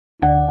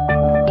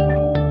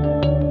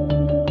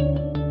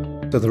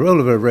So the role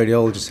of a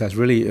radiologist has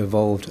really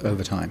evolved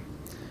over time.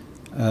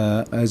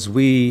 As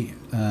we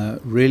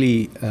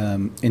really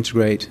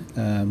integrate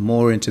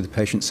more into the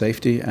patient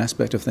safety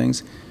aspect of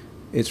things,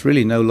 it's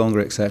really no longer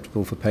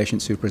acceptable for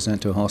patients who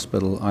present to a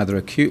hospital either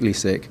acutely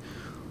sick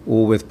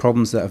or with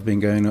problems that have been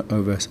going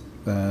over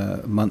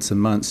months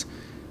and months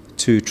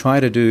to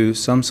try to do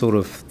some sort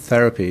of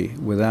therapy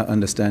without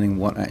understanding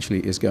what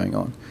actually is going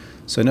on.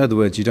 So in other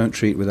words, you don't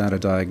treat without a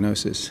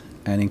diagnosis.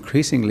 And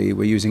increasingly,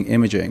 we're using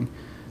imaging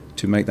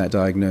to make that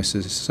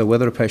diagnosis. So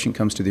whether a patient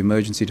comes to the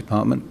emergency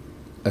department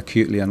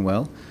acutely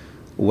unwell,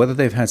 or whether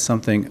they've had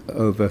something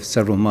over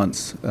several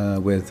months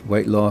with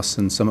weight loss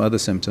and some other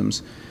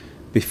symptoms,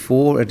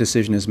 before a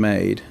decision is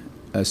made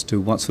as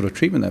to what sort of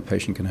treatment that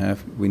patient can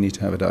have, we need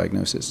to have a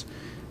diagnosis.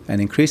 And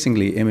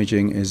increasingly,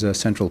 imaging is a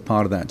central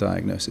part of that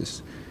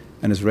diagnosis.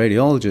 And as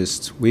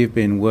radiologists, we've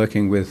been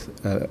working with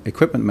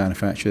equipment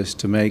manufacturers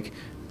to make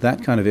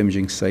that kind of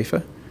imaging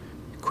safer,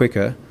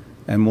 quicker,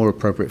 and more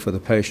appropriate for the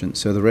patient.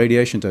 So the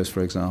radiation dose,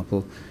 for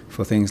example,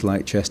 for things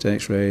like chest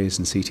x-rays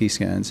and CT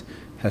scans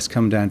has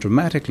come down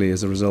dramatically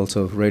as a result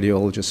of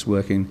radiologists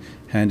working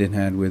hand in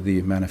hand with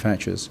the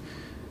manufacturers.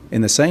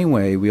 In the same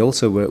way, we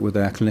also work with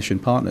our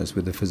clinician partners,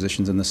 with the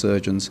physicians and the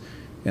surgeons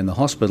in the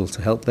hospital,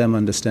 to help them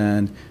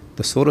understand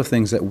the sort of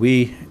things that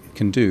we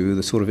can do,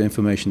 the sort of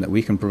information that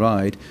we can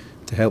provide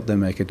to help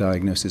them make a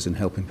diagnosis and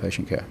help in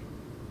patient care.